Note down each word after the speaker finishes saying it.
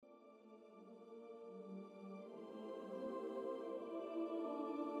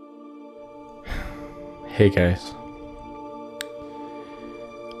Hey guys.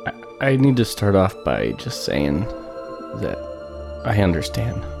 I need to start off by just saying that I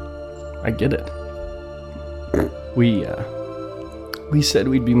understand. I get it. We said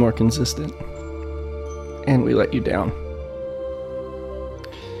we'd be more consistent, and we let you down.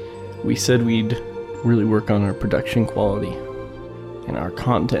 We said we'd really work on our production quality and our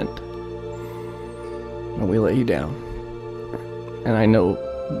content, and we let you down. And I know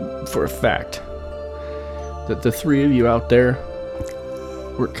for a fact that the three of you out there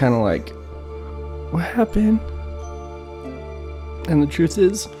were kind of like, what happened? And the truth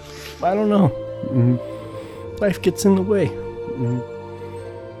is, I don't know. Life gets in the way.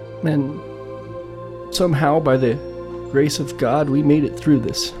 And somehow, by the grace of God, we made it through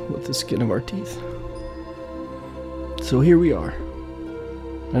this with the skin of our teeth. So here we are.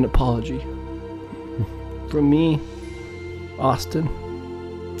 An apology. From me, Austin.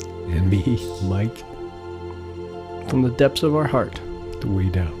 And me, Mike. From the depths of our heart. Way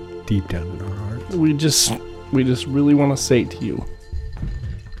down, deep down in our heart. We just really want to say to you,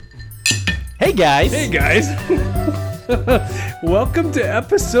 hey guys! Hey guys! Welcome to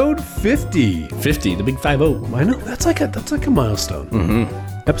episode 50. 50, the big 5-0. I know, that's like a milestone.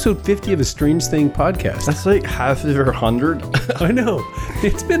 Mm-hmm. Episode 50 of a Strange Thing podcast. That's like half of 100. I know.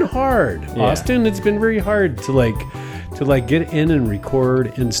 It's been hard, yeah. Austin. It's been very hard to get in and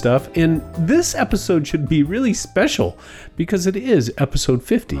record and stuff. And this episode should be really special because it is episode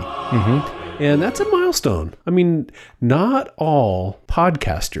 50. Mm-hmm. And that's a milestone. I mean, not all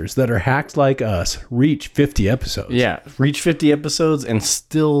podcasters that are hacked like us reach 50 episodes. Yeah, reach 50 episodes and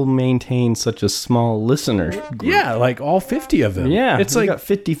still maintain such a small listener group. Yeah, like all 50 of them. Yeah, it's like got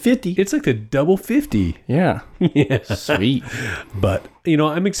 50-50. It's like the double 50. Yeah. Yeah. Sweet. But,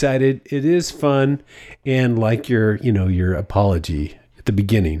 I'm excited. It is fun. And like your apology at the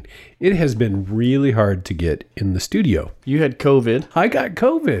beginning, it has been really hard to get in the studio. You had COVID. I got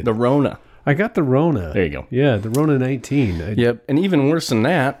COVID. The Rona. I got the Rona. There you go. Yeah, the Rona 19. Yep. And even worse than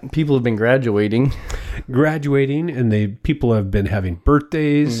that, people have been graduating, and people have been having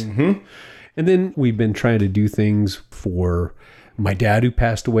birthdays. Mm-hmm. And then we've been trying to do things for my dad who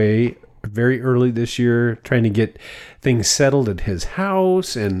passed away very early this year, trying to get things settled at his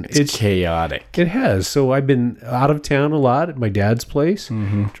house. And it's chaotic. It has. So I've been out of town a lot at my dad's place,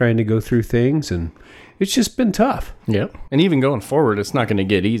 trying to go through things, and it's just been tough. Yep. And even going forward, it's not going to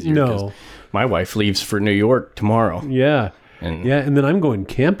get easier. No. My wife leaves for New York tomorrow. Yeah. And then I'm going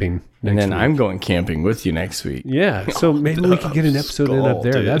camping next week. I'm going camping with you next week. Yeah. So maybe we could get an episode in up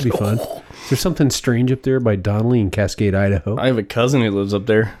there. Dude. That'd be fun. Is there something strange up there by Donnelly in Cascade, Idaho? I have a cousin who lives up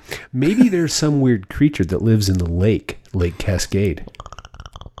there. Maybe there's some weird creature that lives in the Lake Cascade.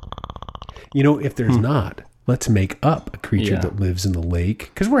 If there's not, let's make up a creature that lives in the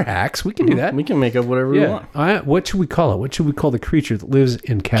lake. Because we're hacks. We can do that. We can make up whatever we want. What should we call it? What should we call the creature that lives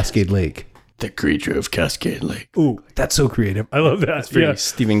in Cascade Lake? The creature of Cascade Lake. Ooh, that's so creative. I love that. That's very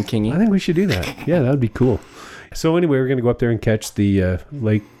Stephen King-y. I think we should do that. Yeah, that would be cool. So anyway, we're going to go up there and catch the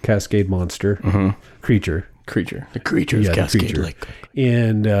Lake Cascade monster creature. The creature of Cascade Lake.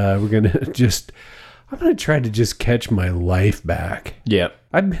 And we're going to I'm going to try to just catch my life back. Yep.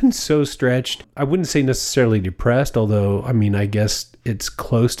 I've been so stretched. I wouldn't say necessarily depressed, although, I guess it's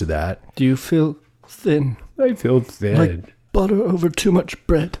close to that. Do you feel thin? I feel thin. Like butter over too much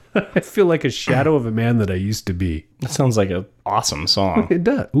bread. I feel like a shadow of a man that I used to be. That sounds like an awesome song. It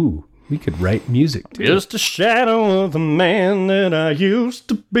does. Ooh, we could write music too. Just a shadow of the man that I used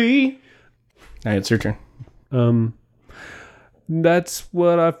to be. Now it's your turn. That's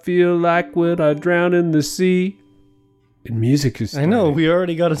what I feel like when I drown in the sea. And music is... I know, we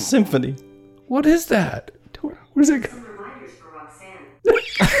already got a symphony. What is that? Where's it come?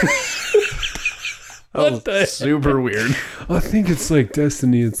 What the super weird. I think it's like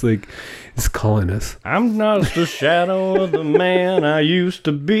destiny. It's like it's calling us. I'm not the shadow of the man I used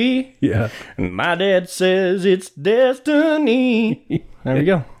to be. Yeah. And my dad says it's destiny. There we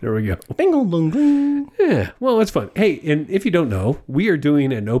go. There we go. Bingle dong ding. Yeah. Well, it's fun. Hey, and if you don't know, we are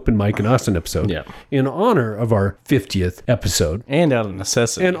doing an open Mike and Austin episode in honor of our 50th episode. And out of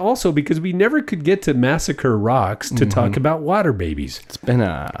necessity. And also because we never could get to Massacre Rocks to talk about water babies. It's been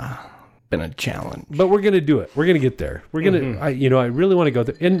a challenge. But we're going to do it. We're going to get there. We're going to, I really want to go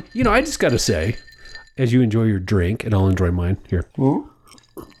there. And, I just got to say, as you enjoy your drink, and I'll enjoy mine here. Don't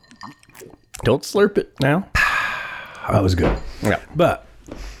slurp it now. That was good. Yeah. But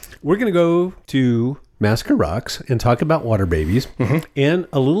we're going to go to Massacre Rocks and talk about water babies and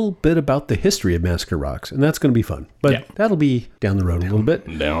a little bit about the history of Massacre Rocks. And that's going to be fun. But that'll be down the road a little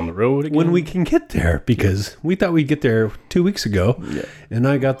bit. Down the road again. When we can get there, because we thought we'd get there 2 weeks ago, and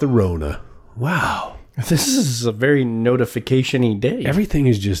I got the Rona. Wow. This is a very notification-y day. Everything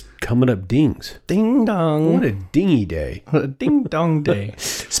is just coming up dings. Ding dong. What a dingy day. What a ding dong day.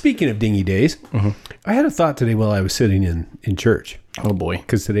 Speaking of dingy days, I had a thought today while I was sitting in church. Oh, boy.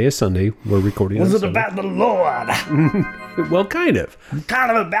 Because today is Sunday. We're recording on Sunday. about the Lord? Well, kind of.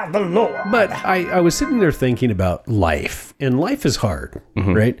 Kind of about the Lord. But I was sitting there thinking about life. And life is hard,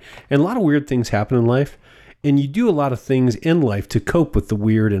 right? And a lot of weird things happen in life. And you do a lot of things in life to cope with the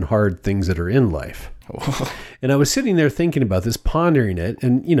weird and hard things that are in life. And I was sitting there thinking about this, pondering it.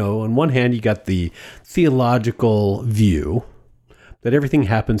 And, you know, on one hand, you got the theological view that everything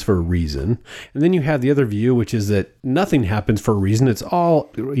happens for a reason. And then you have the other view, which is that nothing happens for a reason. It's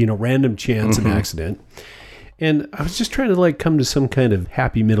all, you know, random chance and accident. And I was just trying to like come to some kind of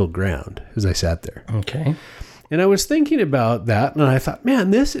happy middle ground as I sat there. Okay. And I was thinking about that, and I thought,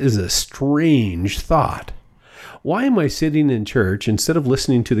 man, this is a strange thought. Why am I sitting in church instead of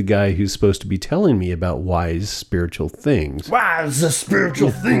listening to the guy who's supposed to be telling me about wise spiritual things? Wise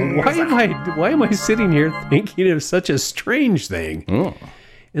spiritual thing. Why am I sitting here thinking of such a strange thing?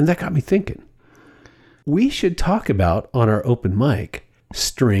 And that got me thinking. We should talk about on our open mic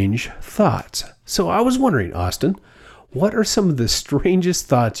strange thoughts. So I was wondering, Austin, what are some of the strangest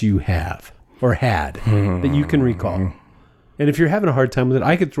thoughts you have or had that you can recall? And if you're having a hard time with it,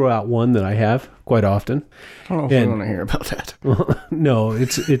 I could throw out one that I have quite often. I don't know if I want to hear about that. No,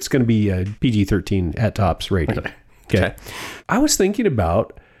 it's going to be a PG-13 at tops rating. Okay. I was thinking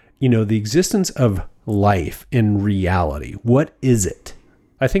about, you know, the existence of life in reality. What is it?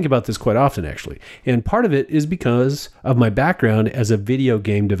 I think about this quite often, actually. And part of it is because of my background as a video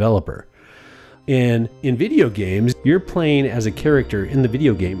game developer. And in video games, you're playing as a character in the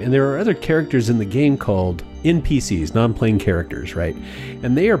video game, and there are other characters in the game called NPCs, non-playing characters, right?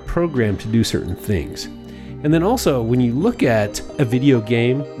 And they are programmed to do certain things. And then also, when you look at a video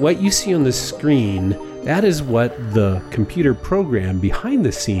game, what you see on the screen, that is what the computer program behind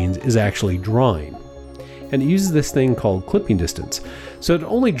the scenes is actually drawing. And it uses this thing called clipping distance. So it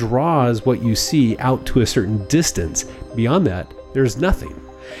only draws what you see out to a certain distance. Beyond that, there's nothing.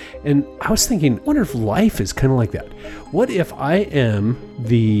 And I was thinking, I wonder if life is kind of like that. What if I am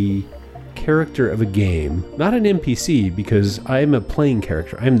the character of a game, not an NPC, because I am a playing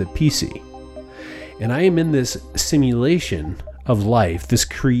character, I am the PC. And I am in this simulation of life, this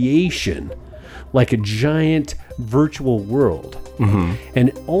creation, like a giant virtual world.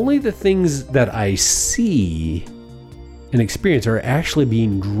 And only the things that I see and experience are actually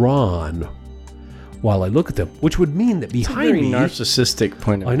being drawn while I look at them, which would mean that behind me... narcissistic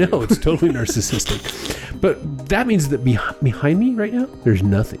point of view. I know, it's totally narcissistic. But that means that behind me right now, there's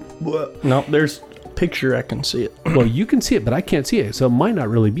nothing. No, there's a picture, I can see it. Well, you can see it, but I can't see it. So it might not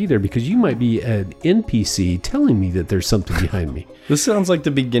really be there because you might be an NPC telling me that there's something behind me. This sounds like the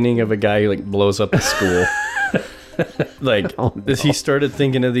beginning of a guy who like blows up a school. Like, he started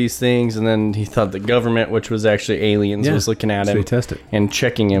thinking of these things, and then he thought the government, which was actually aliens, was looking at him so he tested and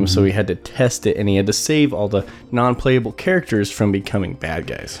checking him, so he had to test it, and he had to save all the non-playable characters from becoming bad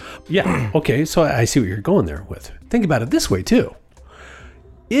guys. Yeah, okay, so I see what you're going there with. Think about it this way, too.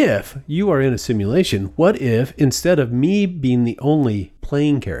 If you are in a simulation, what if, instead of me being the only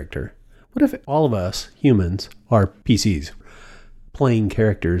playing character, what if all of us humans are PCs? Playing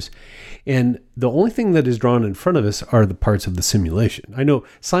characters, and the only thing that is drawn in front of us are the parts of the simulation. I know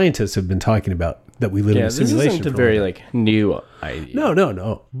scientists have been talking about that we live in a simulation. This isn't a very like new idea.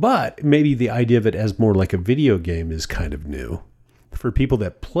 No. But maybe the idea of it as more like a video game is kind of new for people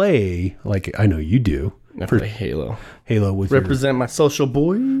that play. Like I know you do. I play Halo. Halo with represent my social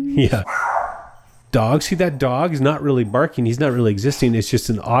boy. Yeah. Dog, see that dog is not really barking. He's not really existing. It's just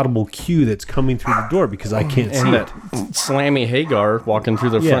an audible cue that's coming through the door because I can't see that it. Slammy Hagar walking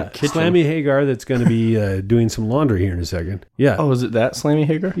through the front kitchen. Slammy Hagar that's going to be doing some laundry here in a second. Yeah. Oh, is it that Slammy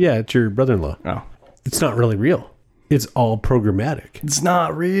Hagar? Yeah, it's your brother-in-law. Oh. It's not really real. It's all programmatic. It's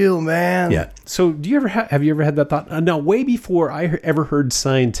not real, man. Yeah. So do you ever have you ever had that thought? Now, way before I ever heard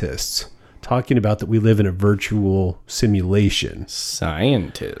scientists talking about that we live in a virtual simulation.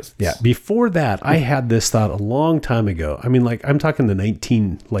 Scientists. Yeah. Before that, I had this thought a long time ago. I mean, like I'm talking the late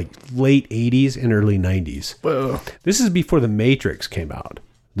 80s and early 90s. Whoa. This is before The Matrix came out,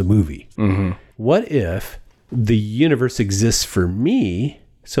 the movie. What if the universe exists for me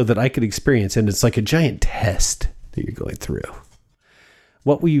so that I could experience, and it's like a giant test that you're going through?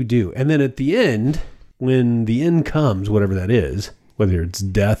 What will you do? And then at the end, when the end comes, whatever that is, whether it's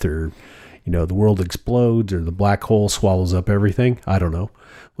death or the world explodes or the black hole swallows up everything. I don't know.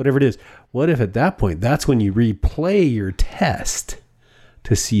 Whatever it is. What if at that point, that's when you replay your test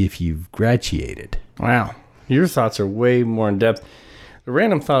to see if you've graduated? Wow. Your thoughts are way more in depth. The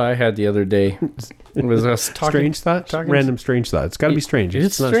random thought I had the other day was us talking. Strange thought? Random strange thought. It's got to be strange.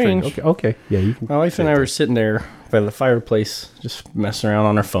 It's not strange. Okay. Yeah, you can. My wife and I were sitting there by the fireplace, just messing around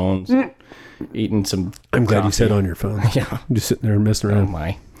on our phones, eating some. I'm glad you coffee. said on your phone. Yeah, I'm just sitting there messing oh around.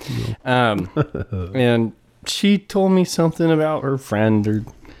 my. And she told me something about her friend or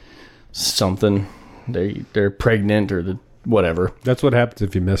something. They're pregnant or whatever. That's what happens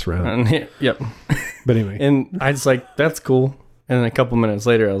if you mess around. And, yep. But anyway, And I was like, that's cool. And then a couple minutes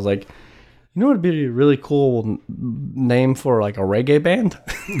later, I was like, you know what would be a really cool name for like a reggae band?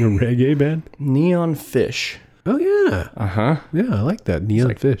 a reggae band? Neon Fish. Oh, yeah. Uh-huh. Yeah, I like that.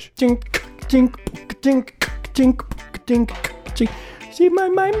 Neon Fish. Tink, tink, tink, tink, tink, tink. See my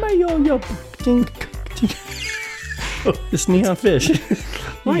yo, tink, tink. It's Neon Fish.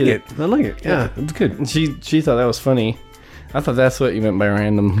 I like it. I like it. Yeah, it's good. And she thought that was funny. I thought that's what you meant by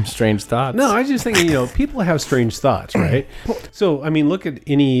random strange thoughts. No, I was just thinking, people have strange thoughts, right? So, I mean, look at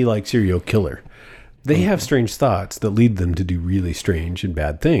any like serial killer. They have strange thoughts that lead them to do really strange and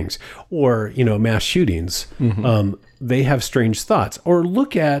bad things. Or, mass shootings. They have strange thoughts. Or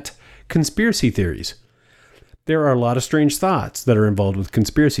look at conspiracy theories. There are a lot of strange thoughts that are involved with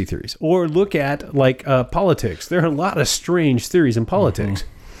conspiracy theories. Or look at like politics. There are a lot of strange theories in politics.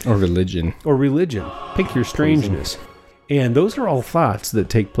 Or religion. Pick your strangeness. And those are all thoughts that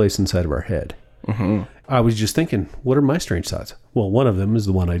take place inside of our head. Mm-hmm. I was just thinking, what are my strange thoughts? Well, one of them is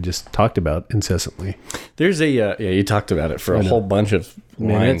the one I just talked about incessantly. There's you talked about it for a whole bunch of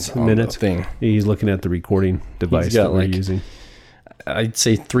minutes. Thing. He's looking at the recording device that we're using. I'd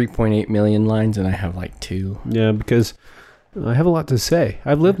say 3.8 million lines, and I have like 2. Yeah, because I have a lot to say.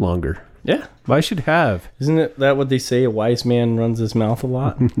 I've lived longer. Yeah. I should have. Isn't it that what they say? A wise man runs his mouth a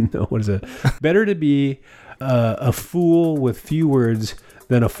lot? No, what is it? Better to be a fool with few words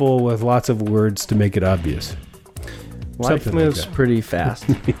than a fool with lots of words to make it obvious. Life Something moves like pretty fast.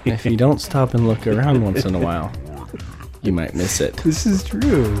 If you don't stop and look around once in a while, you might miss it. This is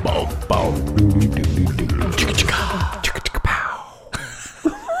true.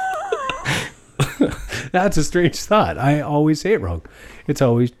 That's a strange thought. I always say it wrong. It's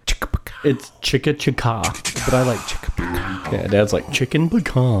always It's chicka chicka. but I like chicka. Yeah, Dad's like chicken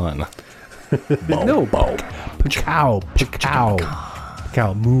pecan. No, cow,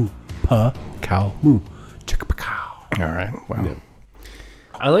 cow, moo, cow, moo, chicka cow. All right, wow. Yeah.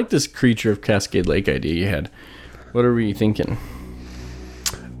 I like this creature of Cascade Lake idea you had. What are we thinking?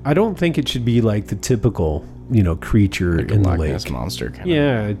 I don't think it should be like the typical, creature Like in a the Loch lake. Ness monster kind of.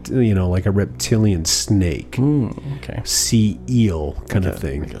 Yeah, like a reptilian snake, Okay. sea eel kind of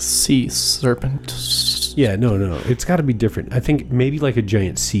thing. Like a sea serpent. Yeah, no, it's got to be different. I think maybe like a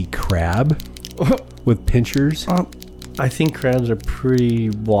giant sea crab with pinchers. I think crabs are pretty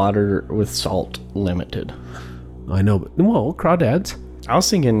water with salt limited. I know, but crawdads. I was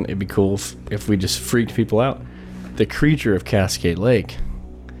thinking it'd be cool if we just freaked people out. The creature of Cascade Lake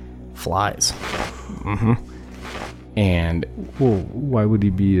flies. And Well, why would he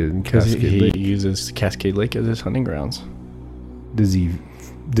be in because Cascade Lake? he uses Cascade Lake as his hunting grounds. Does he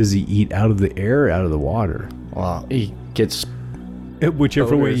eat out of the air or out of the water? Well, he gets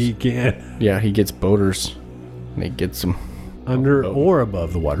Whichever way Boaters. he can. he gets boaters. And he gets them. Under or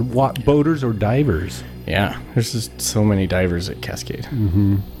above the water. Boaters or divers. Yeah, there's just so many divers at Cascade.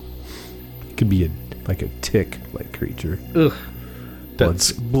 It could be like a tick-like creature. Ugh.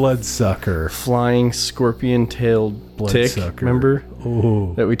 That's Bloodsucker. flying scorpion-tailed tick. Bloodsucker. Remember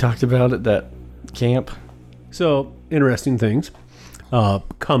Oh. that we talked about at that camp? So, interesting things.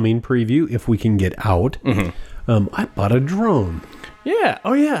 Coming preview, if we can get out. I bought a drone. Yeah.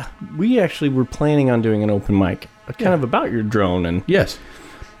 Oh, yeah. We actually were planning on doing an open mic, kind of about your drone. And Yes.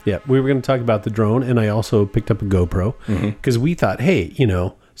 Yeah, we were going to talk about the drone, and I also picked up a GoPro because we thought, hey,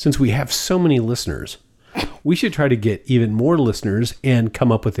 since we have so many listeners, we should try to get even more listeners and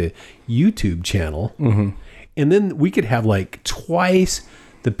come up with a YouTube channel. And then we could have like twice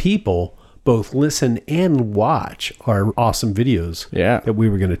the people both listen and watch our awesome videos that we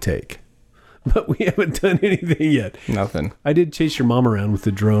were going to take. But we haven't done anything yet. Nothing. I did chase your mom around with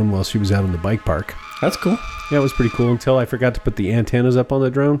the drone while she was out on the bike park. That's cool. Yeah, it was pretty cool until I forgot to put the antennas up on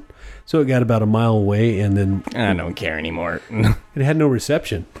the drone. So it got about a mile away and then I don't care anymore. it had no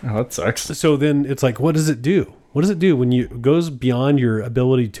reception. Oh, that sucks. So then it's like, what does it do? What does it do when it goes beyond your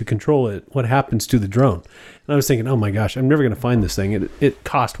ability to control it? What happens to the drone? And I was thinking, oh my gosh, I'm never going to find this thing. It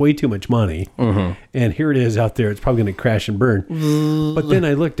cost way too much money. And here it is out there. It's probably going to crash and burn. But then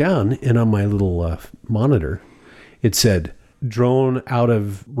I looked down and on my little monitor, it said drone out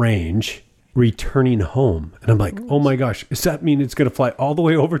of range returning home. And I'm like, oh my gosh, does that mean it's going to fly all the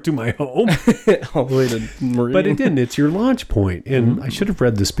way over to my home? All the way to Meridian. But it didn't. It's your launch point. And I should have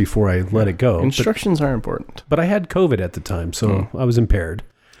read this before I let it go. Instructions are important. But I had COVID at the time, so I was impaired.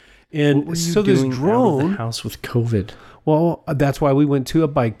 And What were you so this doing out of drone, the house with COVID? well, that's why we went to a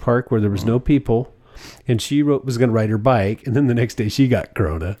bike park where there was no people. And she was going to ride her bike. And then the next day she got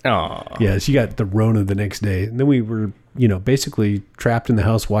corona. Oh, Yeah, she got the Rona the next day. And then we were, basically trapped in the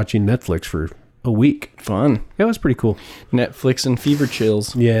house watching Netflix for a week. fun. Yeah, it was pretty cool. Netflix and fever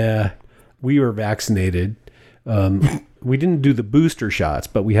chills. Yeah, we were vaccinated. We didn't do the booster shots,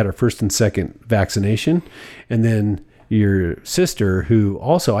 but we had our first and second vaccination. And then your sister, who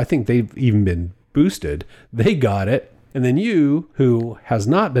also, I think they've even been boosted, they got it. And then you, who has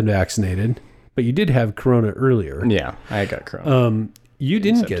not been vaccinated, but you did have corona earlier. Yeah, I got corona. You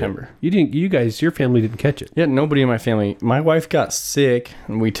didn't get it. September. You didn't. You guys, your family didn't catch it. Yeah, nobody in my family. My wife got sick,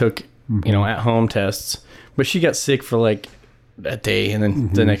 and we took, at-home tests. But she got sick for like a day, and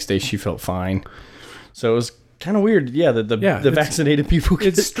then the next day she felt fine. So it was kind of weird. Yeah, the vaccinated people.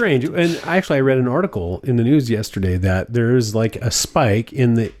 It's strange. And actually, I read an article in the news yesterday that there is like a spike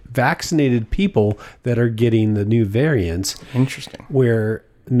in the vaccinated people that are getting the new variants. Interesting. Where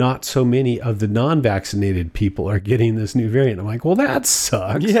not so many of the non-vaccinated people are getting this new variant. I'm like, well, that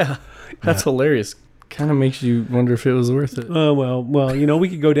sucks. Yeah, that's hilarious. Kind of makes you wonder if it was worth it. Well, we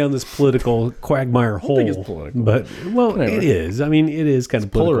could go down this political quagmire hole. think it's political. But, Whatever. It is. I mean, it is kind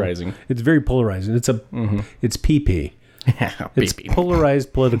of political. Polarizing. It's very polarizing. It's it's PP. Yeah, It's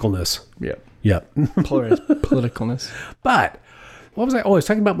polarized politicalness. Yep. Yep. Polarized politicalness. But what was I? Oh, I was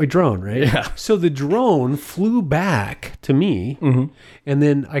talking about my drone, right? Yeah. So the drone flew back to me, and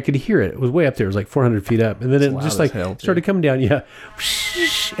then I could hear it. It was way up there. It was like 400 feet up. And then it loud just as like hell, too. started coming down. Yeah.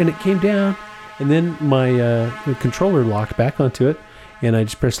 And it came down. And then my controller locked back onto it. And I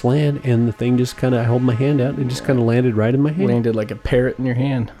just pressed land. And the thing just kind of, I held my hand out. And it just kind of landed right in my hand. Landed like a parrot in your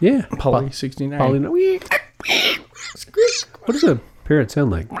hand. Yeah. Poly 69. What does a parrot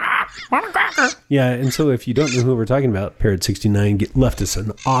sound like? Yeah, and so if you don't know who we're talking about, Parrot69 left us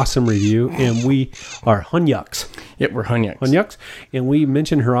an awesome review, and we are Hunyucks. Yep, we're Hunyucks. Hunyucks, and we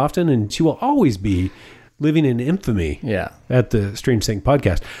mention her often, and she will always be living in infamy at the Strange Thing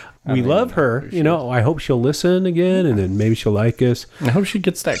podcast. We love her. I hope she'll listen again, and then maybe she'll like us. I hope she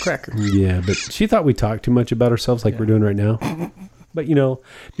gets that cracker. Yeah, but she thought we talked too much about ourselves like we're doing right now. But,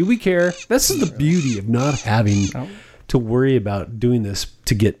 do we care? This is the beauty of not having to worry about doing this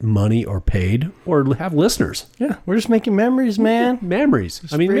to get money or paid or have listeners. Yeah, we're just making memories, man. Memories.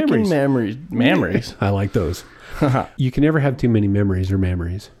 Memories. I like those. You can never have too many memories or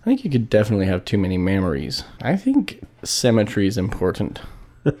memories. I think you could definitely have too many memories. I think symmetry is important.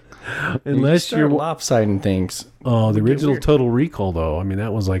 Unless you're lopsiding things. Oh, the original Total Recall, though. I mean,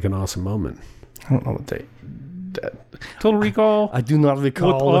 that was like an awesome moment. I don't know what that. Total Recall. I do not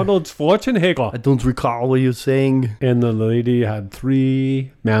recall. With Arnold Schwarzenegger. I don't recall what you're saying. And the lady had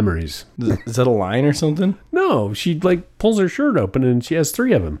 3 memories. Is that a line or something? No, she pulls her shirt open and she has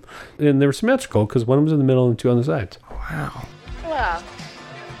 3 of them. And they're symmetrical because one of them's in the middle and 2 on the sides. Wow. Well,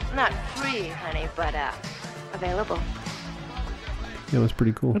 not free, honey, but available. It was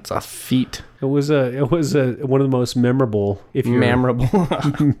pretty cool. That's a feat. It was one of the most memorable,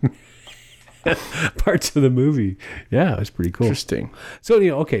 parts of the movie. Yeah, it was pretty cool. Interesting. So,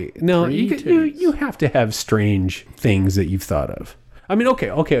 okay. Now, you have to have strange things that you've thought of. I mean,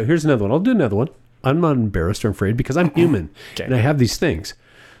 okay, here's another one. I'll do another one. I'm not embarrassed or afraid because I'm human. Okay. And I have these things.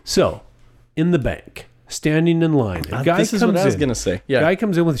 So, in the bank, standing in line, a guy this is what I was going to say. Yeah. Guy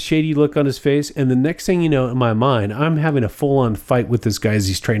comes in with a shady look on his face, and the next thing you know, in my mind, I'm having a full-on fight with this guy as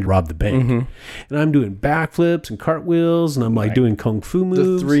he's trying to rob the bank. And I'm doing backflips and cartwheels, and I'm like doing kung fu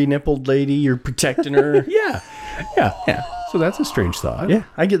moves. The 3-nippled lady, you're protecting her. Yeah. So that's a strange thought. Yeah,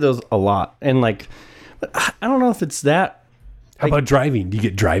 I get those a lot. And but I don't know if it's that. How about driving? Do you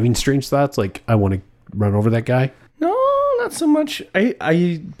get driving strange thoughts? Like, I want to run over that guy? No, not so much.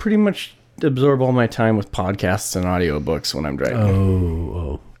 I pretty much absorb all my time with podcasts and audiobooks when I'm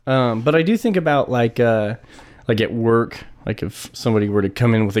driving. But I do think about like at work, like if somebody were to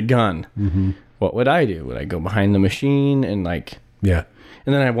come in with a gun, what would I do? Would I go behind the machine and Yeah.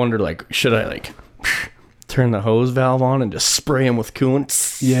 And then I wonder should I turn the hose valve on and just spray them with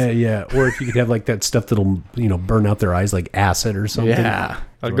coolant? Yeah. Or if you could have that stuff that'll burn out their eyes like acid or something. Yeah.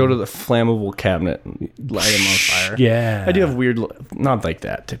 I'd go to the flammable cabinet and light them on fire. Yeah. I do have weird, not like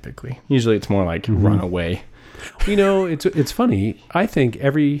that typically. Usually it's more like run away. It's funny. I think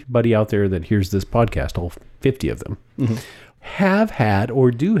everybody out there that hears this podcast, all 50 of them, have had or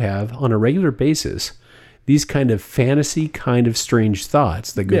do have on a regular basis these kind of fantasy, kind of strange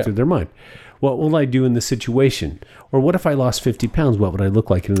thoughts that go through their mind. What will I do in this situation? Or what if I lost 50 pounds? What would I look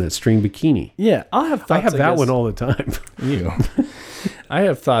like in that string bikini? Yeah, I'll have thoughts. I have that one all the time. You. I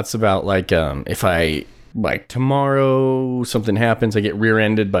have thoughts about like if I like tomorrow something happens, I get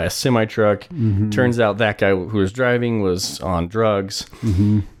rear-ended by a semi-truck. Turns out that guy who was driving was on drugs.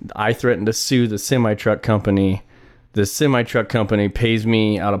 I threaten to sue the semi-truck company. The semi-truck company pays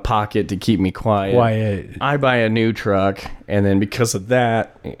me out of pocket to keep me quiet. I buy a new truck, and then because of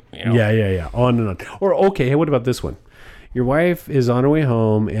that, you know. Yeah. On and on. Or, okay, hey, what about this one? Your wife is on her way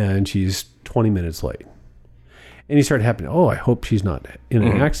home, and she's 20 minutes late. And you start happening, I hope she's not in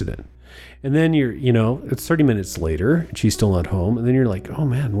an accident. And then it's 30 minutes later, and she's still not home. And then you're like, oh,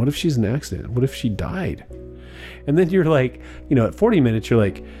 man, what if she's in an accident? What if she died? And then you're like, at 40 minutes, you're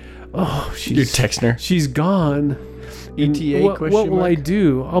like, oh, you're texting her. She's gone. ETA question What will mark? I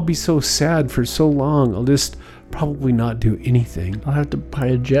do? I'll be so sad for so long. I'll just probably not do anything. I'll have to buy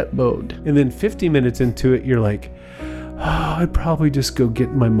a jet boat. And then 50 minutes into it, you're like, I'd probably just go get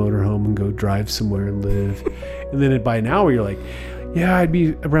in my motorhome and go drive somewhere and live. And then by an hour, you're like, yeah, I'd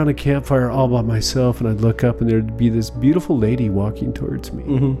be around a campfire all by myself, and I'd look up and there'd be this beautiful lady walking towards me.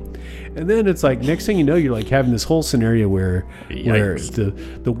 And then it's like, next thing you know, you're like having this whole scenario where the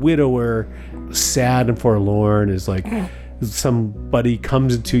widower, sad and forlorn, is like, somebody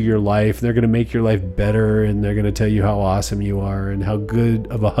comes into your life, and they're going to make your life better, and they're going to tell you how awesome you are and how good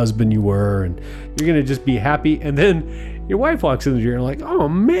of a husband you were, and you're going to just be happy. And then your wife walks in and you're like, oh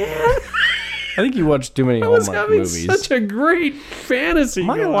man, I think you watched too many I was Hallmark having movies. such a great fantasy.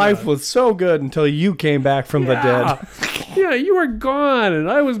 My life was so good until you came back from the dead. Yeah, you were gone, and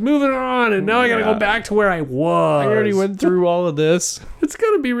I was moving on, and now I got to go back to where I was. I already went through all of this. It's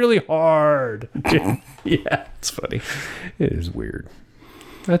going to be really hard. Yeah. It's funny. It is weird.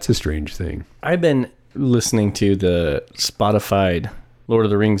 That's a strange thing. I've been listening to the Spotify Lord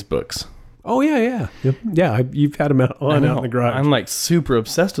of the Rings books. Oh, yeah. Yep. Yeah, you've had them out in the garage. I'm like super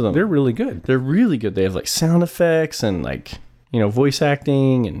obsessed with them. They're really good. They're really good. They have like sound effects and like, voice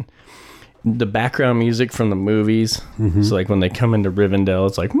acting and the background music from the movies. So like when they come into Rivendell,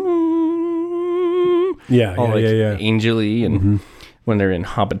 it's like, angel-y. And when they're in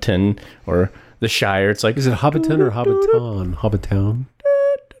Hobbiton or the Shire, it's like, is it Hobbiton or Hobbiton? Hobbitown?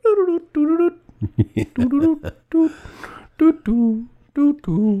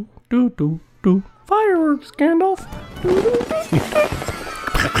 Fireworks, Gandalf.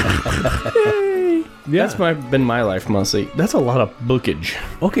 Yay. Yeah. That's been my life mostly. That's a lot of bookage.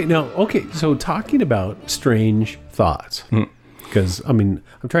 So talking about strange thoughts, because I'm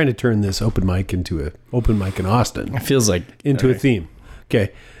trying to turn this open mic into a open mic in Austin. It feels like into a theme.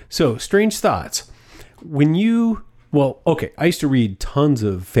 Okay, so strange thoughts. I used to read tons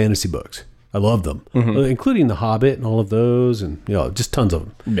of fantasy books. I love them, including The Hobbit and all of those, and just tons of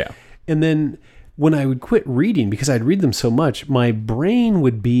them. Yeah. And then when I would quit reading, because I'd read them so much, my brain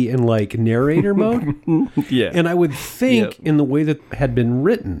would be in like narrator mode. Yeah. And I would think in the way that had been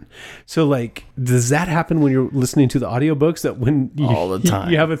written. So like, does that happen when you're listening to the audiobooks, that when all the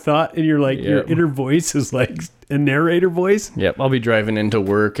time you have a thought and you're like, your inner voice is like a narrator voice? Yep. I'll be driving into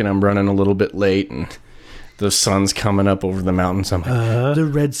work and I'm running a little bit late and the sun's coming up over the mountains. I'm like, the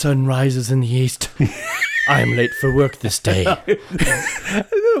red sun rises in the east. I'm late for work this day. Isn't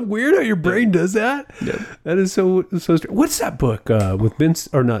it weird how your brain does that? Yep. That is so strange. What's that book with Ben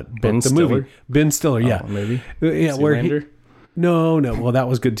Stiller? Movie Ben Stiller, yeah. Maybe. Yeah, where No. Well, that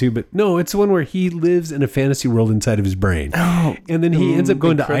was good too, but no, it's the one where he lives in a fantasy world inside of his brain. Oh, and then he ends up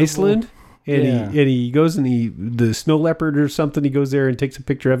going to Iceland. And he goes and the snow leopard or something, he goes there and takes a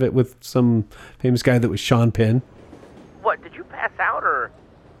picture of it with some famous guy that was Sean Penn. What, did you pass out or?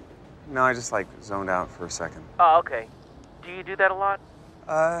 No, I just zoned out for a second. Oh, okay. Do you do that a lot?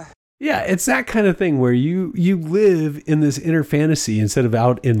 Yeah, it's that kind of thing where you live in this inner fantasy instead of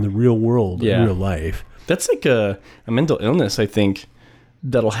out in the real world, in real life. That's like a mental illness, I think,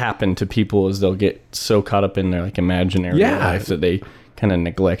 that'll happen to people as they'll get so caught up in their like imaginary life that they kind of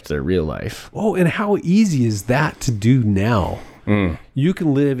neglect their real life. Oh, and how easy is that to do now? You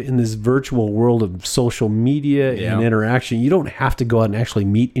can live in this virtual world of social media and interaction. You don't have to go out and actually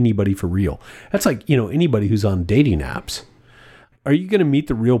meet anybody for real. That's like, anybody who's on dating apps. Are you going to meet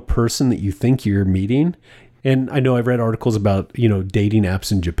the real person that you think you're meeting? And I know I've read articles about, dating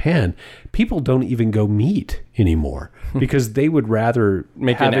apps in Japan. People don't even go meet anymore because they would rather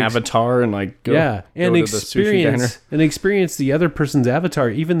make an avatar and like go, and experience the other person's avatar,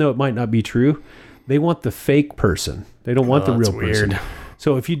 even though it might not be true. They want the fake person. They don't want the real person.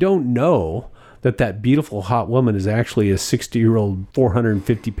 So if you don't know that beautiful hot woman is actually a 60-year-old,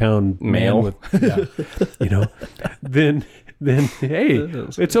 450-pound Male. man with, then hey,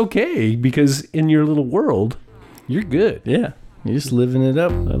 it's okay, because in your little world, you're good. Yeah. You're just living it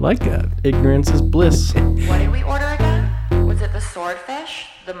up. I like that. Ignorance is bliss. What did we order again? Was it the swordfish,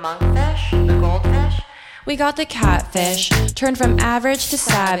 the monkfish, the goldfish? We got the catfish, turned from average to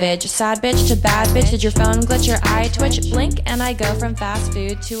savage, sad bitch to bad bitch, did your phone glitch, your eye twitch, blink, and I go from fast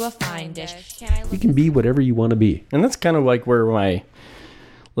food to a fine dish. You can be whatever you want to be. And that's kind of like where I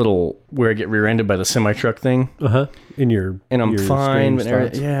get rear-ended by the semi-truck thing. And I'm fine. strange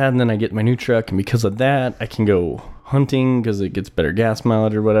thoughts. And then I get my new truck, and because of that, I can go hunting because it gets better gas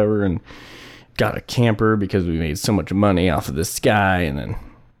mileage or whatever, and got a camper because we made so much money off of this guy, and then,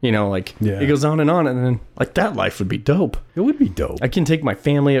 it goes on, and then, that life would be dope. It would be dope. I can take my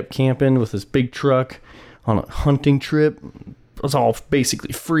family up camping with this big truck on a hunting trip. It's all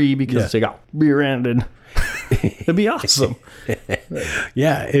basically free because they got rear-ended. It'd be awesome.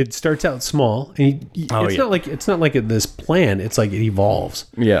 Yeah, it starts out small, and it's not like this plan. It's like it evolves.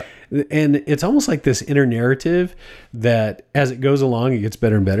 Yeah, and it's almost like this inner narrative that as it goes along, it gets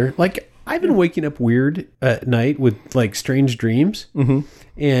better and better. Like, I've been waking up weird at night with strange dreams,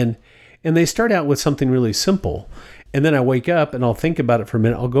 and they start out with something really simple, and then I wake up and I'll think about it for a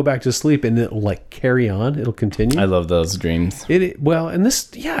minute. I'll go back to sleep, and it'll carry on. It'll continue. I love those dreams.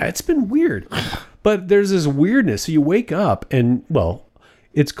 It's been weird. But there's this weirdness. So you wake up and,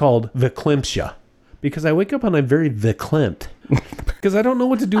 it's called viclimpsia, because I wake up and I'm very verklempt because I don't know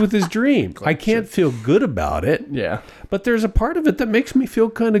what to do with this dream. I can't feel good about it. Yeah. But there's a part of it that makes me feel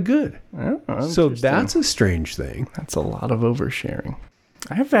kind of good. Oh, so that's a strange thing. That's a lot of oversharing.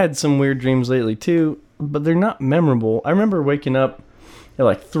 I've had some weird dreams lately too, but they're not memorable. I remember waking up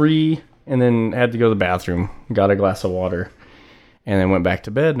at 3 and then had to go to the bathroom, got a glass of water, and then went back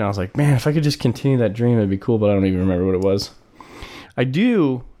to bed, and I was like, man, if I could just continue that dream, it'd be cool, but I don't even remember what it was. I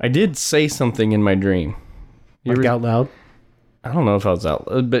did say something in my dream. Out loud? I don't know if I was out,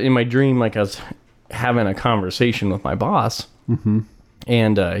 but in my dream, I was having a conversation with my boss. Mm-hmm.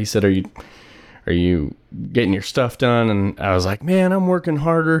 And he said, are you getting your stuff done? And I was like, man, I'm working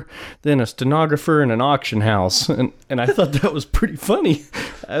harder than a stenographer in an auction house. And I thought that was pretty funny.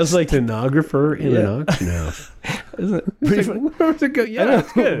 I was like, stenographer in an auction house. Isn't it pretty funny? Where's it go? Yeah,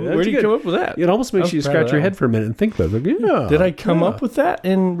 that's good. Where did you come up with that? It almost makes you scratch your head for a minute and think about it. Yeah. Did I come up with that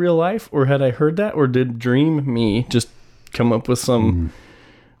in real life, or had I heard that, or did dream me just come up with some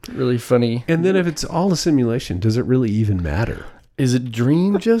really funny? And then if it's all a simulation, does it really even matter? Is it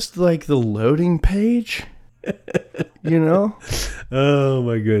dream just like the loading page? Oh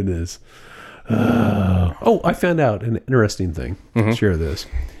my goodness. I found out an interesting thing. I'll share this.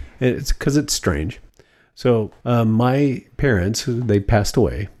 It's because it's strange. So my parents, they passed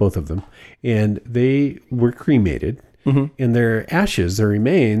away, both of them, and they were cremated. And their ashes, their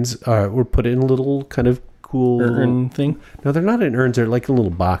remains, were put in a little kind of cool urn thing. No, they're not in urns. They're like in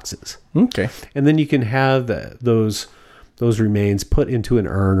little boxes. Okay. And then you can have those remains put into an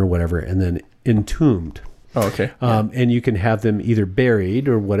urn or whatever, and then entombed. Oh, okay. And you can have them either buried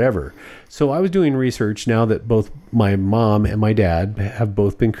or whatever. So I was doing research now that both my mom and my dad have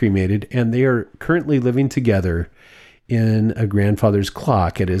both been cremated, and they are currently living together in a grandfather's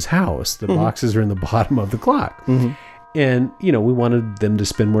clock at his house. The boxes are in the bottom of the clock. And, we wanted them to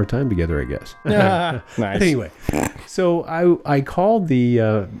spend more time together, I guess. Nice. Anyway, so I called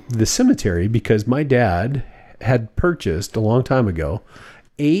the cemetery because my dad had purchased a long time ago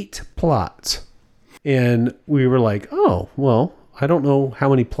 8 plots. And we were like, oh, well, I don't know how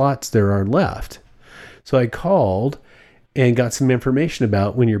many plots there are left. So I called and got some information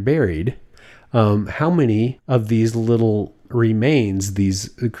about when you're buried, how many of these little remains, these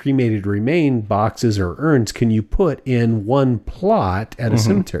cremated remain boxes or urns, can you put in one plot at a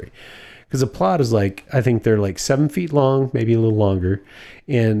cemetery? Because a plot is I think they're 7 feet long, maybe a little longer,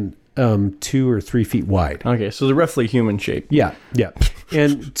 and 2 or 3 feet wide. Okay, so they're roughly human shape. Yeah.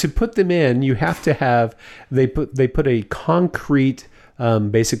 And to put them in, you have to have they put a concrete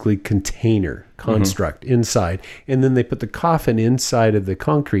basically container construct inside, and then they put the coffin inside of the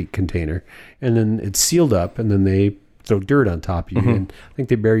concrete container, and then it's sealed up, and then they throw dirt on top of you, and I think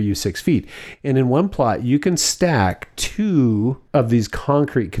they bury you 6 feet. And in one plot, you can stack 2 of these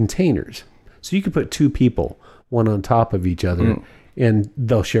concrete containers, so you could put 2 people, one on top of each other, and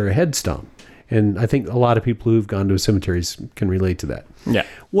they'll share a headstone. And I think a lot of people who've gone to cemeteries can relate to that. Yeah.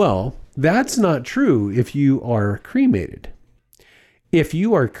 Well, that's not true if you are cremated. If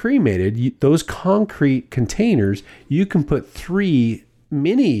you are cremated, those concrete containers, you can put 3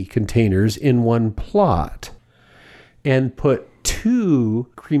 mini containers in one plot. and put 2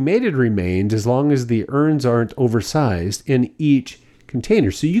 cremated remains, as long as the urns aren't oversized, in each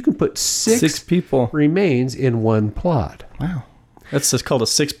container. So you can put 6 people remains in one plot. Wow. That's just called a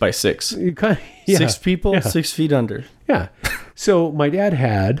 6x6. You kind of, yeah, 6 people, yeah. 6 feet under. Yeah. So my dad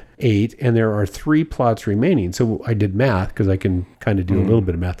had 8, and there are 3 plots remaining. So I did math, because I can kind of do a little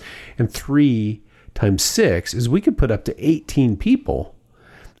bit of math. And 3 times 6 is we could put up to 18 people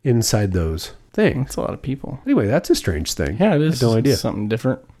inside those things. That's a lot of people. Anyway, that's a strange thing. Yeah, it is. I had no idea. Something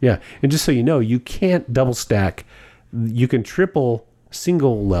different. Yeah. And just so you know, you can't double stack. You can triple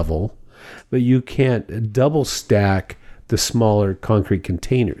single level, but you can't double stack the smaller concrete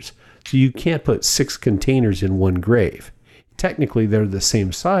containers. So you can't put 6 containers in one grave. Technically, they're the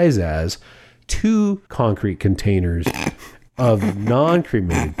same size as 2 concrete containers of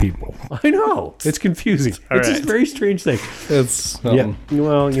non-cremated people. I know. It's confusing. It's a very strange thing. It's Yeah.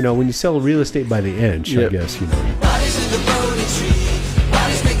 Well, you know, when you sell real estate by the inch, I Yep. guess, you know. Bodies in the poetry,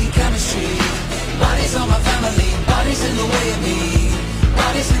 bodies making chemistry, bodies on my family, bodies in the way of me,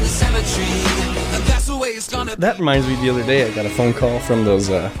 bodies in the cemetery, and that's the way it's gonna be. That reminds me, the other day I got a phone call from those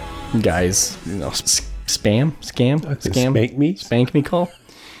guys, you know, scam, spank me call.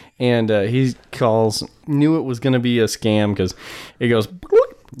 And he calls, knew it was going to be a scam because it goes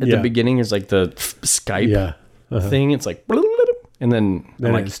at the beginning. It's like the Skype thing. It's like, and then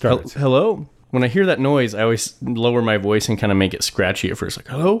I'm like, it starts. Hello. When I hear that noise, I always lower my voice and kind of make it scratchy at first, like,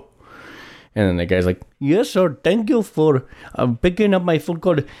 hello. And then the guy's like, yes, sir, thank you for picking up my phone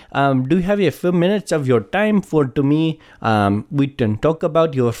call. Do you have a few minutes of your time to me? We can talk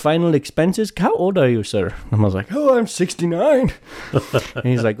about your final expenses. How old are you, sir? And I was like, oh, I'm 69. And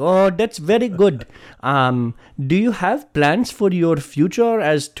he's like, oh, that's very good. Do you have plans for your future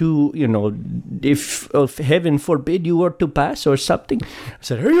as to, you know, if heaven forbid you were to pass or something? I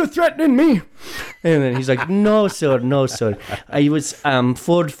said, are you threatening me? And then he's like, no, sir. I was,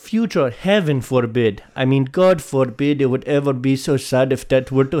 for future, heaven forbid. I mean, God forbid it would ever be so sad if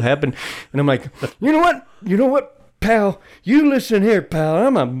that were to happen. And I'm like, you know what, pal? You listen here, pal.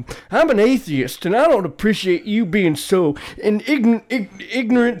 I'm an atheist, and I don't appreciate you being so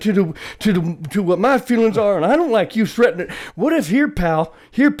ignorant to what my feelings are, and I don't like you threatening. What if pal,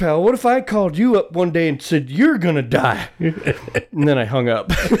 what if I called you up one day and said you're gonna die? And then I hung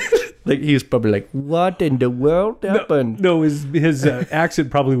up. Like, he was probably like, what in the world happened? No, his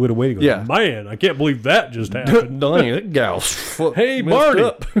accent probably would have waited. Yeah. Man, I can't believe that just happened. Donnie, that gal's Hey, messed Marty,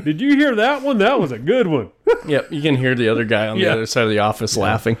 up. did you hear that one? That was a good one. Yep, you can hear the other guy on the other side of the office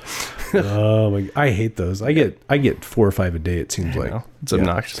laughing. Oh my! I hate those. I get 4 or 5 a day. It seems like It's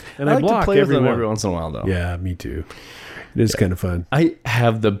obnoxious. And I I like block to play with them everyone. every once in a while, though. Yeah, me too. It is kind of fun. I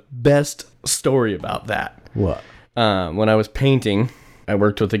have the best story about that. What? When I was painting, I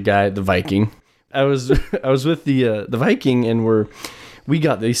worked with a guy, the Viking. I was with the Viking, and we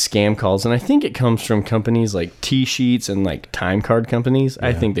got these scam calls, and I think it comes from companies like T-Sheets and like time card companies.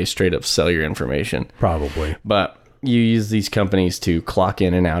 I think they straight up sell your information. Probably. But you use these companies to clock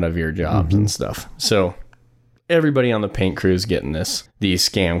in and out of your jobs and stuff. So everybody on the paint crew is getting these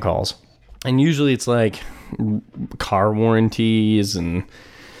scam calls. And usually it's like car warranties and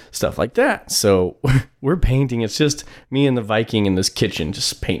stuff like that. So we're painting. It's just me and the Viking in this kitchen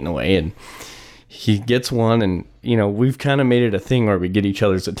just painting away. And he gets one, and, you know, we've kind of made it a thing where we get each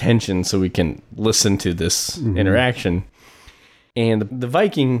other's attention so we can listen to this interaction. And the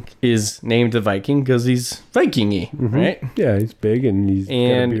Viking is named the Viking because he's Viking-y, right? Yeah, he's big and he's got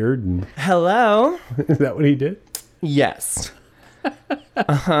a beard. And Hello? is that what he did? Yes.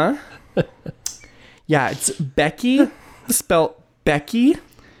 Uh-huh. Yeah, it's Becky, spelled Becky.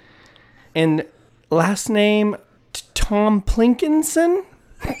 And last name, Tom Plinkinson.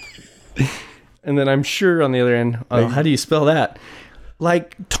 And then I'm sure on the other end, how do you spell that?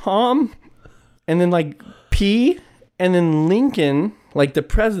 Like Tom, and then like P, and then Lincoln, like the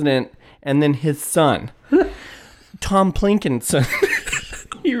president, and then his son. Tom Plinkinson.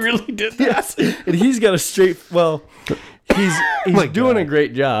 He really did that? Yes. And he's got a straight, he's doing a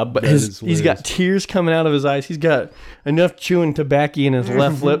great job, but he's got tears coming out of his eyes. He's got enough chewing tobacco in his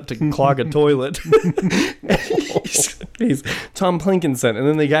left lip to clog a toilet. he's Tom Plinkinson. And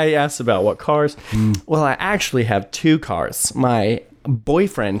then the guy asks about what cars. Well, I actually have 2 cars. My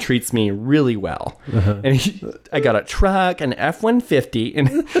boyfriend treats me really well. And I got a truck, an F-150, and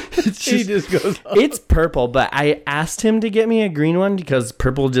He just goes, it's purple, but I asked him to get me a green one because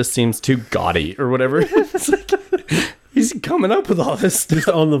purple just seems too gaudy or whatever. It's like, he's coming up with all this stuff. just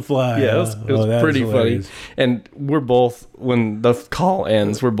on the fly. Yeah, it was that pretty is funny. hilarious. And we're both, when the call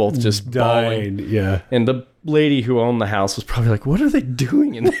ends, we're both just bawling. Died. Yeah. And the lady who owned the house was probably like, what are they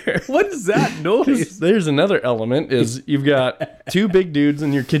doing in there? What is that noise? There's another element is you've got two big dudes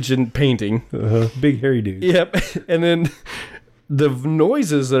in your kitchen painting. Big hairy dude. Yep. And then the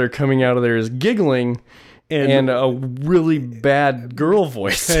noises that are coming out of there is giggling and a really bad girl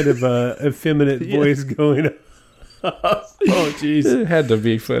voice. Kind of a effeminate voice going on. Oh, jeez. It had to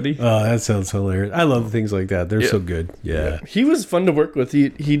be funny. Oh, that sounds hilarious. I love things like that. They're so good. Yeah. He was fun to work with.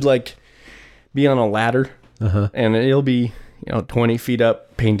 He'd like be on a ladder and he'll be, 20 feet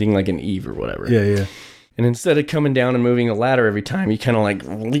up painting like an Eve or whatever. Yeah. And instead of coming down and moving the ladder every time, he kind of like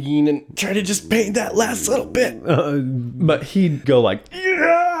lean and try to just paint that last little bit. But he'd go like,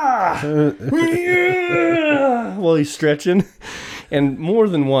 yeah, while he's stretching. And more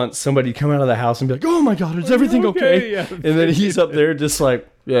than once, somebody'd come out of the house and be like, oh my God, is everything okay? Yeah. And then he's up there just like,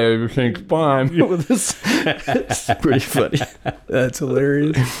 yeah, everything's fine. With this. It's pretty funny. That's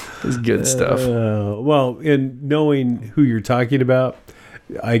hilarious. It's good stuff. Well, in knowing who you're talking about,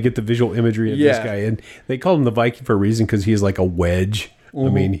 I get the visual imagery of this guy. And they call him the Viking for a reason because he's like a wedge. I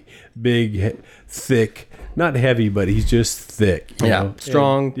mean, big, thick, not heavy, but he's just thick. You know?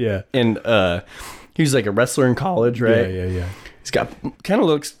 Strong. And he was like a wrestler in college, right? Yeah. He's got, kind of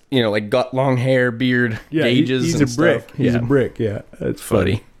looks, like got long hair, beard, gauges. He's and a brick. Stuff. He's a brick. Yeah. That's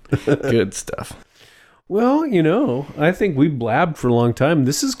funny. Good stuff. Well, I think we blabbed for a long time.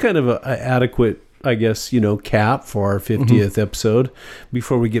 This is kind of a adequate, I guess, cap for our 50th episode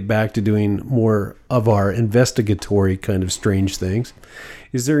before we get back to doing more of our investigatory kind of strange things.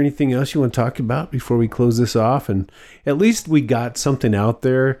 Is there anything else you want to talk about before we close this off? And at least we got something out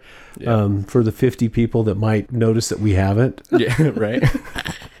there for the 50 people that might notice that we haven't. Yeah, right.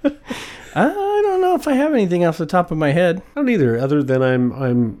 I don't know if I have anything off the top of my head. I don't either, other than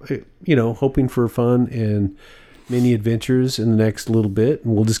I'm hoping for fun and many adventures in the next little bit,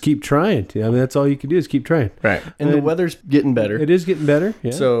 and we'll just keep trying. I mean, that's all you can do is keep trying. Right. And the weather's getting better. It is getting better.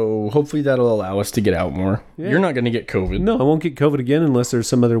 Yeah. So hopefully that'll allow us to get out more. Yeah. You're not going to get COVID. No, I won't get COVID again unless there's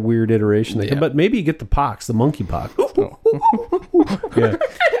some other weird iteration. But maybe you get the pox, the monkey pox. Yeah.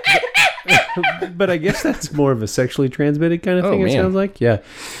 But I guess that's more of a sexually transmitted kind of thing, it sounds like. Yeah.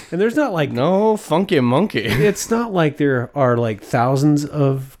 And there's not like... No funky monkey. It's not like there are like thousands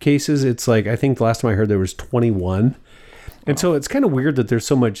of cases. It's like, I think the last time I heard there was 21. And so it's kind of weird that there's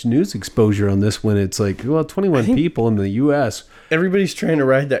so much news exposure on this when it's like, well, 21 people in the U.S. Everybody's trying to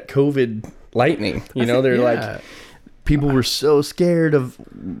ride that COVID lightning. They're like... People were so scared of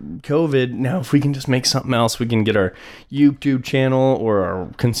COVID. Now, if we can just make something else, we can get our YouTube channel or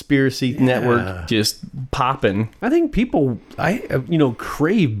our conspiracy network just popping. I think people,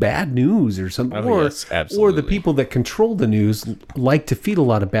 crave bad news or something. Yes, absolutely. Or the people that control the news like to feed a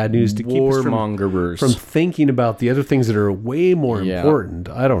lot of bad news to keep us from thinking about the other things that are way more important.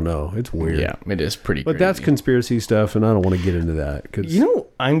 I don't know. It's weird. Yeah, it is pretty But crazy. That's conspiracy stuff, and I don't want to get into that. Cause,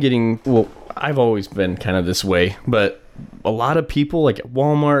 I'm getting... Well, I've always been kind of this way, but a lot of people like at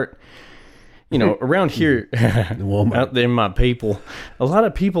Walmart, around here, out there, my people, a lot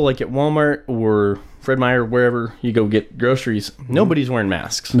of people like at Walmart or Fred Meyer, wherever you go get groceries, nobody's wearing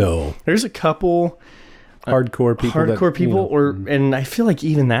masks. No. There's a couple hardcore people, and I feel like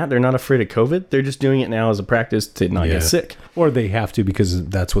even that, they're not afraid of COVID. They're just doing it now as a practice to not get sick. Or they have to because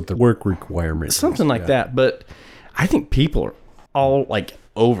that's what the work requirement is. Something like that. But I think people are all like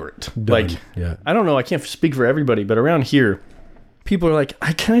over it. Done. I don't know, I can't speak for everybody, but around here people are like,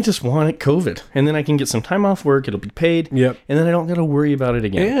 I kind of just want it COVID, and then I can get some time off work, it'll be paid, and then I don't gotta worry about it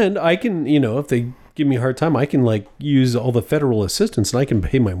again. And I can, if they give me a hard time, I can like use all the federal assistance, and I can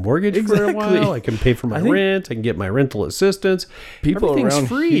pay my mortgage for a while, I can pay for my rent, I can get my rental assistance. Everything's around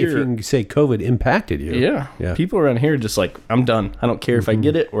free here, if you can say COVID impacted you. Yeah. People around here are just like, I'm done, I don't care if I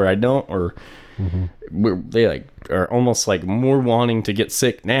get it or I don't, or they are almost like more wanting to get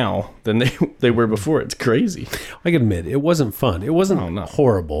sick now than they were before. It's crazy. I can admit it wasn't fun. It wasn't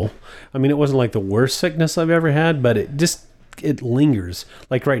horrible. I mean, it wasn't like the worst sickness I've ever had, but it lingers.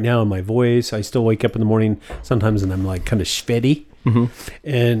 Like right now in my voice, I still wake up in the morning sometimes and I'm like kind of sweaty,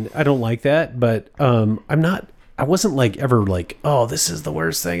 and I don't like that. But I wasn't like ever like, oh, this is the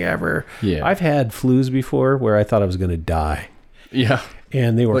worst thing ever. Yeah, I've had flus before where I thought I was going to die. Yeah.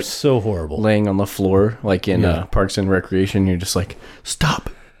 And they were so horrible. Laying on the floor, like in Parks and Recreation, you're just like, stop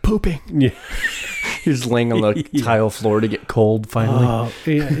pooping. Yeah. You're just laying on the tile floor to get cold finally.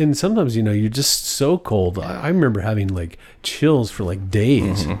 And sometimes, you're just so cold. I remember having like chills for like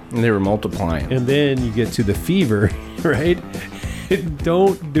days. And they were multiplying. And then you get to the fever, right?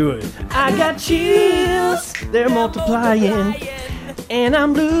 Don't do it. I got chills. They're multiplying. And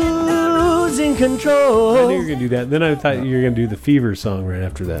I'm losing control. I knew you were going to do that. Then I thought you were going to do the fever song right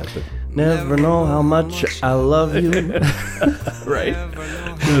after that. But Never know how much I love you. Right?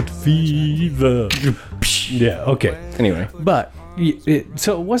 That fever. Yeah, okay. Anyway. But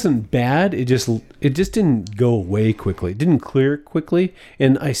so it wasn't bad. It just didn't go away quickly. It didn't clear quickly,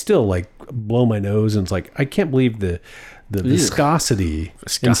 and I still like blow my nose, and it's like I can't believe the viscosity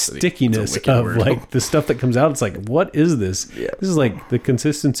and stickiness of word. like the stuff that comes out. It's like, what is this? Yeah. This is like the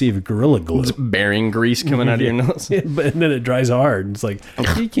consistency of Gorilla Glue. It's bearing grease coming out of your nose. But and then it dries hard, and it's like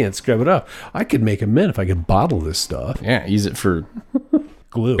you can't scrub it off. I could make a mint if I could bottle this stuff. Yeah, use it for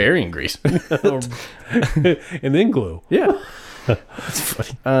Glue. bearing grease. And then glue. Yeah. That's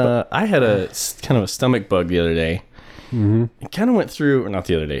funny. I had a kind of a stomach bug the other day. Mm-hmm. It kind of went through, or not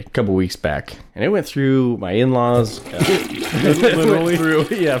the other day, a couple weeks back, and it went through my in-laws.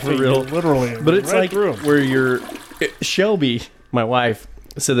 Literally? Yeah, for real. Literally. But it's right like through 'em. where Shelby, my wife,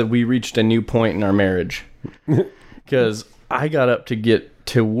 said that we reached a new point in our marriage. Because I got up to get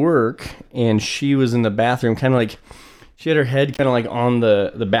to work, and she was in the bathroom, kind of like, she had her head kind of like on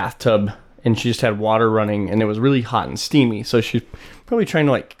the bathtub, and she just had water running, and it was really hot and steamy. So she's probably trying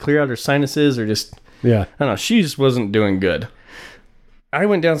to like clear out her sinuses or just, Yeah. I don't know, she just wasn't doing good. I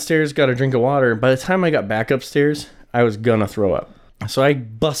went downstairs, got a drink of water. By the time I got back upstairs, I was gonna throw up. So I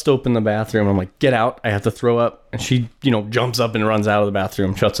bust open the bathroom. I'm like, get out. I have to throw up. And she, jumps up and runs out of the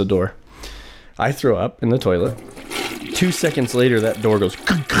bathroom, shuts the door. I throw up in the toilet. 2 seconds later, that door goes,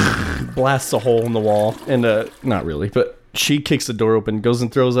 blasts a hole in the wall. And, not really, but she kicks the door open, goes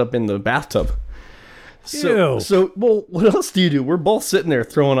and throws up in the bathtub. Ew. Well, what else do you do? We're both sitting there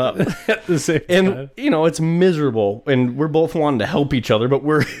throwing up. At the same And, time. it's miserable. And we're both wanting to help each other, but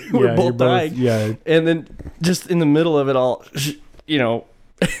we're you're both dying. Yeah. And then just in the middle of it all,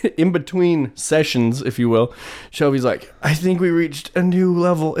 in between sessions, if you will, Shelby's like, I think we reached a new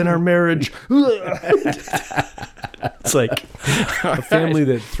level in our marriage. It's like A family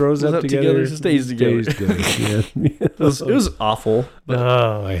that throws up together stays together. Yeah. It was awful. But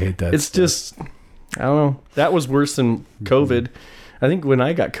Oh, I hate that. it's just, I don't know. That was worse than COVID. I think when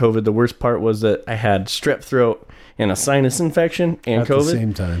I got COVID, the worst part was that I had strep throat and a sinus infection and at COVID. the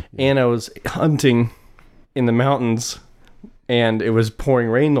same time. And I was hunting in the mountains, and it was pouring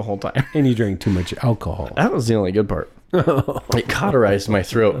rain the whole time. And you drank too much alcohol. That was the only good part. It cauterized my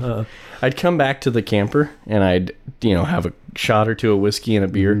throat. I'd come back to the camper, and I'd, have a shot or two of whiskey and a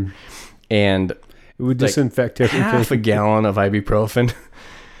beer, and It would disinfect everything. half a gallon of ibuprofen.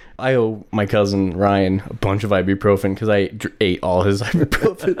 I owe my cousin Ryan a bunch of ibuprofen because I ate all his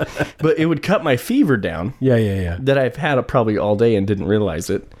ibuprofen. But it would cut my fever down Yeah. that I've had probably all day and didn't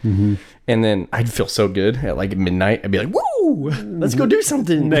realize it. Mm-hmm. And then I'd feel so good at like midnight. I'd be like, woo, let's go do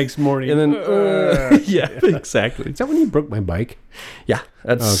something. Next morning. And then, yeah, exactly. Is that when you broke my bike? Yeah,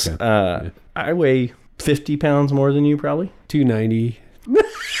 that's, Okay. I weigh 50 pounds more than you probably. 290.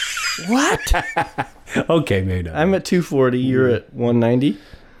 What? Okay, maybe not. I'm at 240. You're at 190.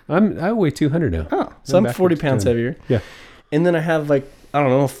 I weigh 200 now. Oh, so I'm back 40 up to pounds 10. heavier. Yeah. And then I have like, I don't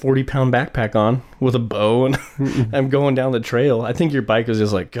know, a 40-pound backpack on with a bow, and I'm going down the trail. I think your bike was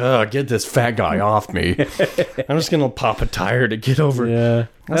just like, get this fat guy off me. I'm just going to pop a tire to get over. Yeah.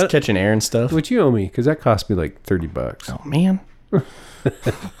 I was catching air and stuff. What you owe me? Because that cost me like $30. Oh, man.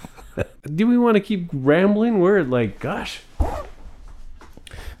 Do we want to keep rambling? We're at like, gosh.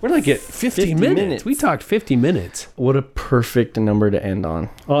 We're like at 50 minutes. We talked 50 minutes. What a perfect number to end on.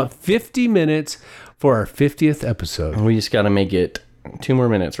 50 minutes for our 50th episode. We just got to make it 2 more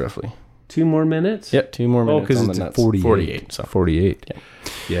minutes, roughly. 2 more minutes? Yep, 2 more minutes. because on it's the at nuts. 48. 48. So 48.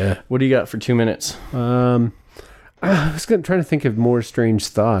 Yeah. what do you got for 2 minutes? I was trying to think of more strange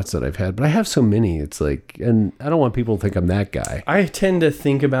thoughts that I've had, but I have so many. It's like, and I don't want people to think I'm that guy. I tend to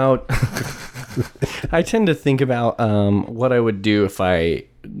think about what I would do if I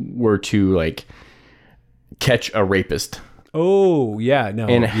were to like catch a rapist. Oh, yeah, no.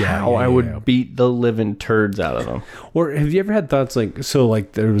 And yeah, how I would beat the living turds out of them. Or have you ever had thoughts like, so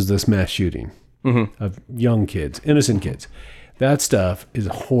like there was this mass shooting of young kids, innocent kids. That stuff is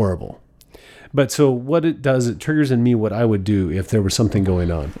horrible. But so what it does, it triggers in me what I would do if there was something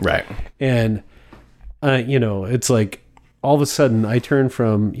going on. Right. And, it's like all of a sudden I turn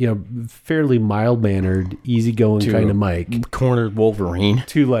from, fairly mild-mannered, easygoing kind of Mike Cornered Wolverine.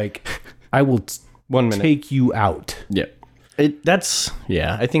 to like, I will 1 minute. take you out. Yeah.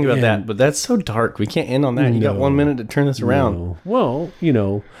 I think about that, but that's so dark. We can't end on that. You got 1 minute to turn this around. No. Well,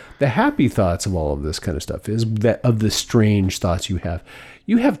 the happy thoughts of all of this kind of stuff is that of the strange thoughts you have.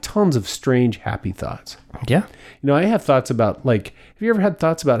 you have tons of strange, happy thoughts. Yeah. You know, I have thoughts about, like, have you ever had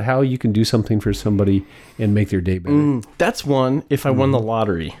thoughts about how you can do something for somebody and make their day better? That's one, if I won the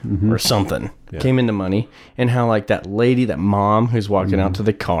lottery or something, came into money, and how, like, that lady, that mom who's walking out to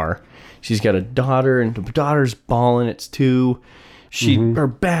the car, she's got a daughter, and the daughter's bawling, it's 2. Her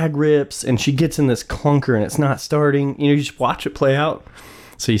bag rips, and she gets in this clunker, and it's not starting. You know, you just watch it play out.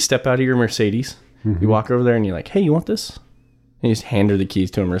 So you step out of your Mercedes, you walk over there, and you're like, hey, you want this? And you just hand her the keys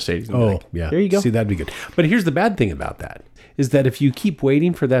to a Mercedes. And be like, yeah. There you go. See, that'd be good. But here's the bad thing about that, is that if you keep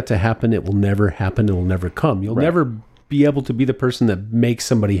waiting for that to happen, it will never happen. It will never come. You'll never be able to be the person that makes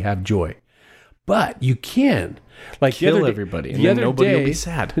somebody have joy. But you can. Like, kill everybody, and then nobody will be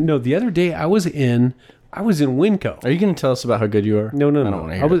sad. No, the other day I was in Winco. Are you going to tell us about how good you are? No. I don't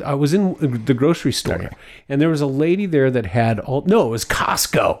want to hear it. I was in the grocery store, and there was a lady there that had it was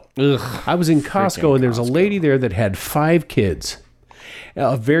Costco. Ugh, I was in Costco, and there was a lady there that had 5 kids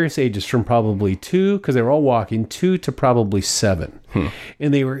of various ages, from probably 2, because they were all walking, 2 to probably 7.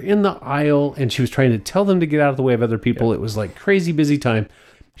 And they were in the aisle, and she was trying to tell them to get out of the way of other people. It was like crazy busy time.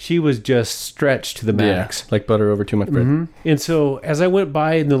 She was just stretched to the max. Like butter over too much bread. And so as I went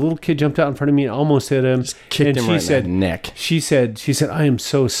by, and the little kid jumped out in front of me and almost hit him. Kicked him right in the neck. She said, I am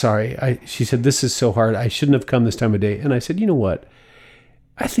so sorry. She said, this is so hard. I shouldn't have come this time of day. And I said, you know what?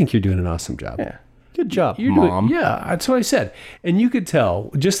 I think you're doing an awesome job. Yeah. Good job, You're Mom. That's what I said. And you could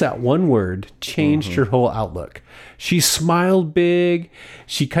tell just that one word changed her whole outlook. She smiled big.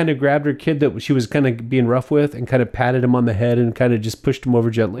 She kind of grabbed her kid that she was kind of being rough with and kind of patted him on the head and kind of just pushed him over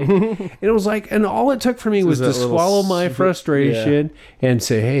gently. And it was like, and all it took for me was to swallow my frustration and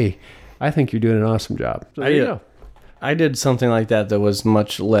say, hey, I think you're doing an awesome job. So there you go. I did something like that was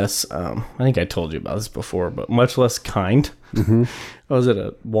much less, I think I told you about this before, but much less kind. I was at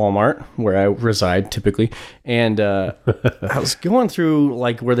a Walmart where I reside typically, and I was going through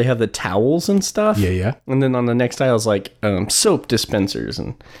like where they have the towels and stuff. Yeah. And then on the next aisle is like soap dispensers,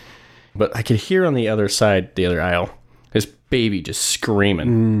 but I could hear on the other side, the other aisle, this baby just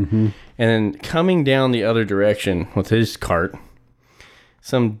screaming. And then coming down the other direction with his cart,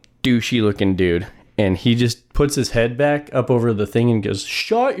 some douchey looking dude. And he just puts his head back up over the thing and goes,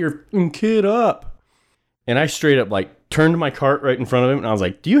 shut your kid up. And I straight up like turned my cart right in front of him. And I was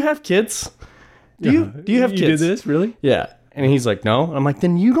like, do you have kids? Do you have kids? You did this? Really? Yeah. And he's like, no. And I'm like,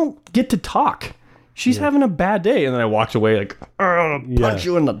 then you don't get to talk. She's having a bad day. And then I walked away like, I'm going to punch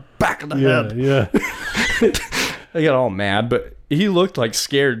you in the back of the head. Yeah. I got all mad, but he looked like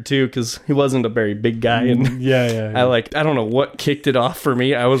scared too because he wasn't a very big guy. And yeah. I don't know what kicked it off for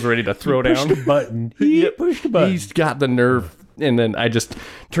me. I was ready to throw down. Pushed the button. He pushed the button. He's got the nerve. And then I just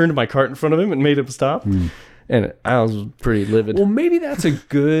turned my cart in front of him and made him stop. And I was pretty livid. Well, maybe that's a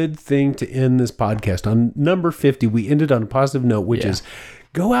good thing to end this podcast on. Number 50, we ended on a positive note, which is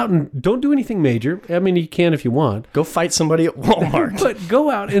go out and don't do anything major. I mean, you can if you want. Go fight somebody at Walmart. But go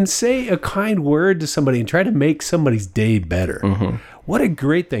out and say a kind word to somebody and try to make somebody's day better. What a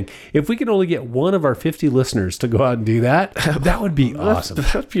great thing. If we could only get one of our 50 listeners to go out and do that, that would be awesome.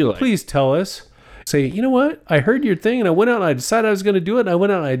 Please tell us. Say, you know what? I heard your thing and I went out and I decided I was going to do it. And I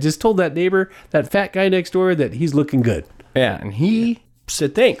went out and I just told that neighbor, that fat guy next door, that he's looking good. Yeah, and he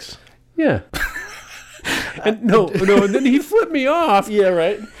said thanks. Yeah. And no, and then he flipped me off. Yeah,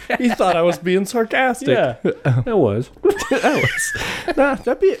 right. He thought I was being sarcastic. Yeah, that was.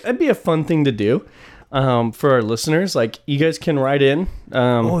 That'd be a fun thing to do for our listeners. Like, you guys can write in.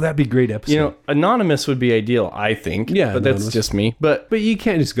 That'd be a great episode. You know, anonymous would be ideal, I think. Yeah, but anonymous. that's just me. But you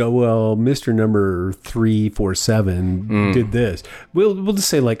can't just go, well, Mr. Number 347 did this. We'll just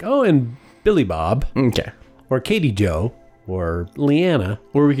say like, oh, and Billy Bob. Okay. Or Katie Joe. Or Leanna.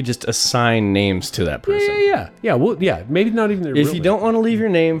 Or we could just assign names to that person. Yeah. Well, maybe not even their real If you name. don't want to leave your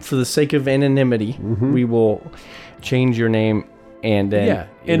name for the sake of anonymity, we will change your name, and then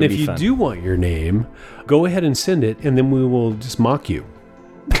and if you do want your name, go ahead and send it, and then we will just mock you.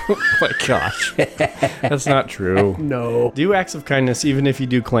 Oh my gosh. That's not true. No. Do acts of kindness even if you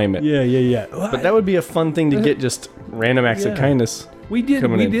do claim it. Yeah. But that would be a fun thing to get, just random acts of kindness. We did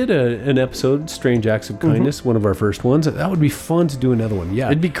an episode, Strange Acts of Kindness, one of our first ones. That would be fun to do another one. Yeah.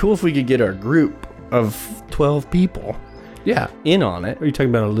 It'd be cool if we could get our group of 12 people in on it. Are you talking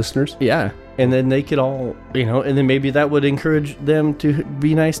about our listeners? Yeah. And then they could all, and then maybe that would encourage them to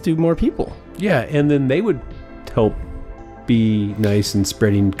be nice to more people. Yeah, and then they would help be nice and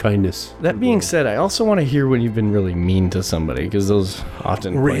spreading kindness. That being said, I also want to hear when you've been really mean to somebody, because those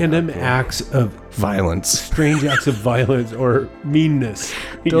often Random acts of violence. strange acts of violence or meanness.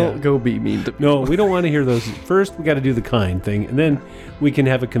 Don't go be mean to No, we don't want to hear those. First, we got to do the kind thing, and then we can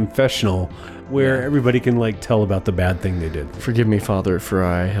have a confessional where everybody can like tell about the bad thing they did. Forgive me, Father, for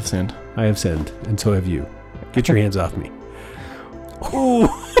I have sinned. I have sinned, and so have you. Get your hands off me. Ooh.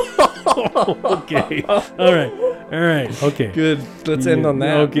 Okay. All right. Okay. Good. Let's end on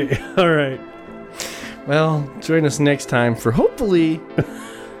that. Okay. All right. Well, join us next time for hopefully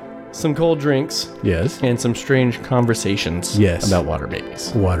some cold drinks. Yes. And some strange conversations. Yes. About water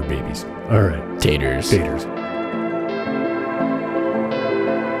babies. Water babies. All right. Taters. Taters.